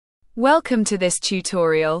Welcome to this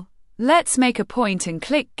tutorial. Let's make a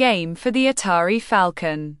point-and-click game for the Atari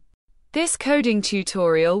Falcon. This coding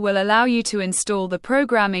tutorial will allow you to install the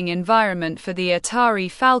programming environment for the Atari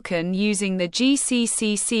Falcon using the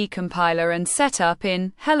GCC compiler and setup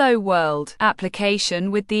in Hello World application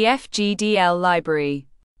with the FGDL library.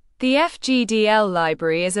 The FGDL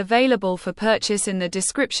library is available for purchase in the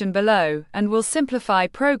description below and will simplify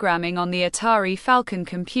programming on the Atari Falcon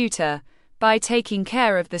computer by taking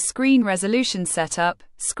care of the screen resolution setup,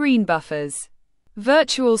 screen buffers,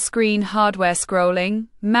 virtual screen hardware scrolling,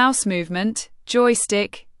 mouse movement,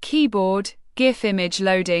 joystick, keyboard, GIF image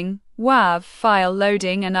loading, WAV file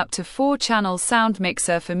loading, and up to 4-channel sound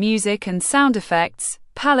mixer for music and sound effects,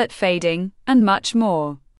 palette fading, and much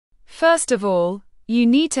more. First of all, you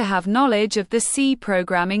need to have knowledge of the C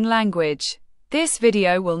programming language. This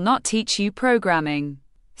video will not teach you programming.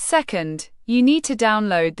 Second, you need to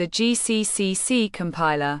download the GCC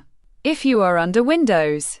compiler. If you are under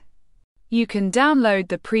Windows, you can download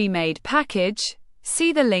the pre-made package.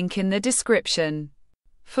 See the link in the description.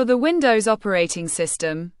 For the Windows operating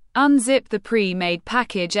system, unzip the pre-made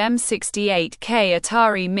package M68K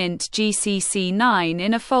Atari Mint GCC9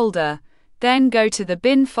 in a folder. Then go to the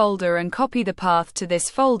bin folder and copy the path to this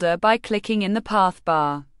folder by clicking in the path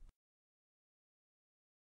bar.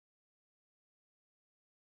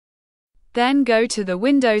 Then go to the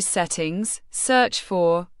Windows settings, search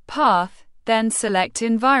for path, then select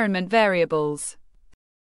environment variables.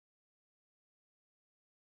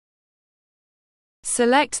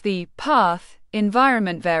 Select the path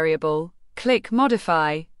environment variable, click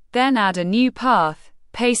modify, then add a new path,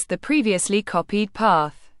 paste the previously copied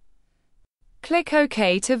path. Click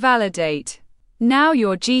OK to validate. Now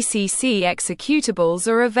your GCC executables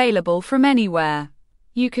are available from anywhere.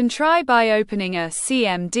 You can try by opening a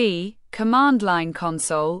CMD command line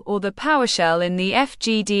console or the PowerShell in the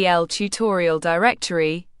FGDL tutorial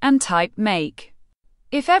directory and type make.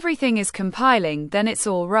 If everything is compiling, then it's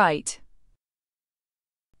all right.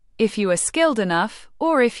 If you are skilled enough,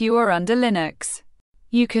 or if you are under Linux,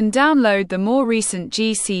 you can download the more recent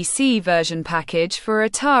GCC version package for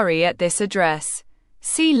Atari at this address.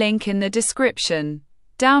 See link in the description.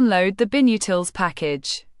 Download the binutils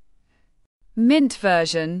package. Mint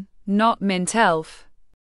version, not Mint Elf.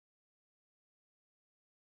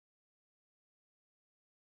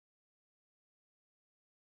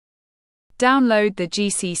 Download the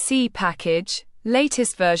GCC package,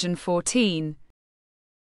 latest version 14.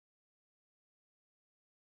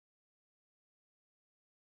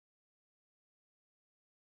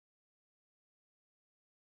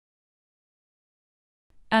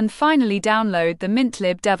 And finally download the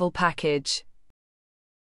mintlib devil package.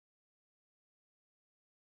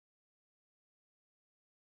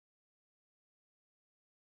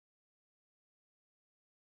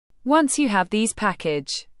 Once you have these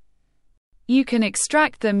package, you can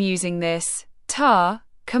extract them using this tar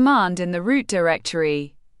command in the root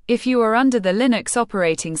directory. If you are under the Linux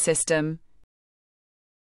operating system,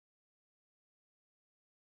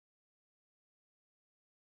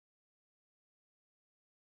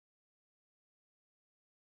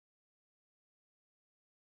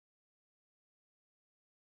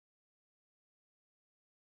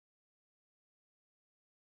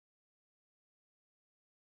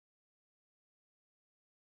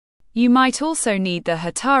 you might also need the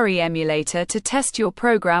Atari emulator to test your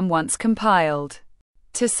program once compiled.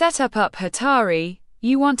 To set up Atari,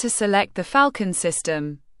 you want to select the Falcon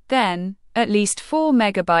system, then, at least 4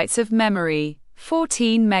 MB of memory,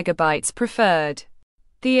 14 MB preferred.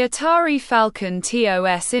 The Atari Falcon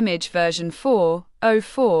TOS image version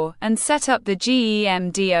 4.04 and set up the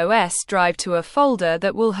GEMDOS drive to a folder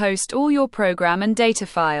that will host all your program and data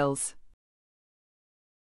files.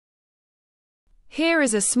 Here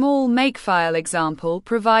is a small makefile example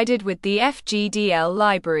provided with the FGDL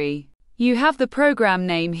library. You have the program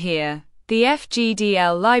name here, the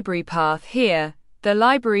FGDL library path here, the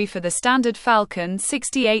library for the standard Falcon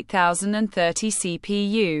 68030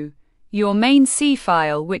 CPU, your main C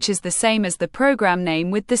file which is the same as the program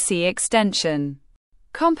name with the C extension,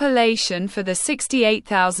 compilation for the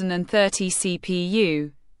 68030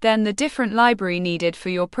 CPU, then the different library needed for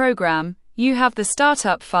your program. You have the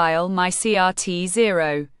startup file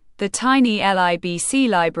mycrt0, the tiny libc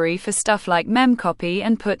library for stuff like memcopy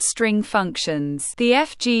and put string functions, the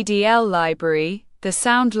FGDL library, the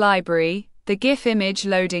sound library, the GIF image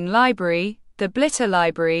loading library, the blitter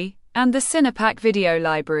library, and the Cinepack video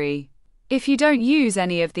library. If you don't use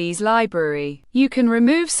any of these library, you can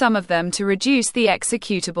remove some of them to reduce the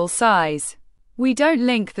executable size. We don't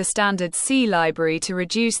link the standard C library to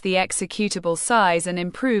reduce the executable size and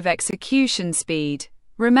improve execution speed.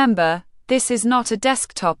 Remember, this is not a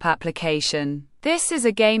desktop application. This is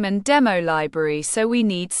a game and demo library, so we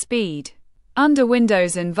need speed. Under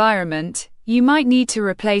Windows environment, you might need to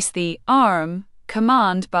replace the ARM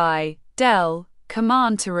command by del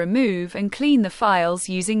command to remove and clean the files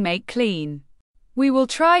using make clean. We will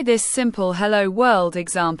try this simple hello world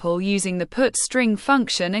example using the put string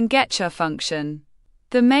function and getcha function.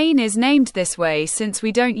 The main is named this way since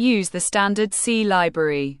we don't use the standard C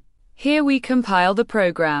library. Here we compile the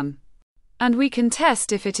program. And we can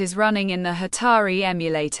test if it is running in the Atari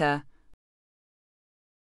emulator.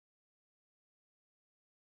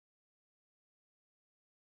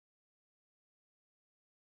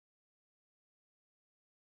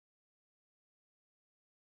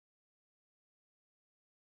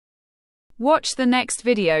 Watch the next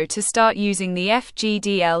video to start using the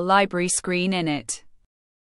FGDL library screen in it.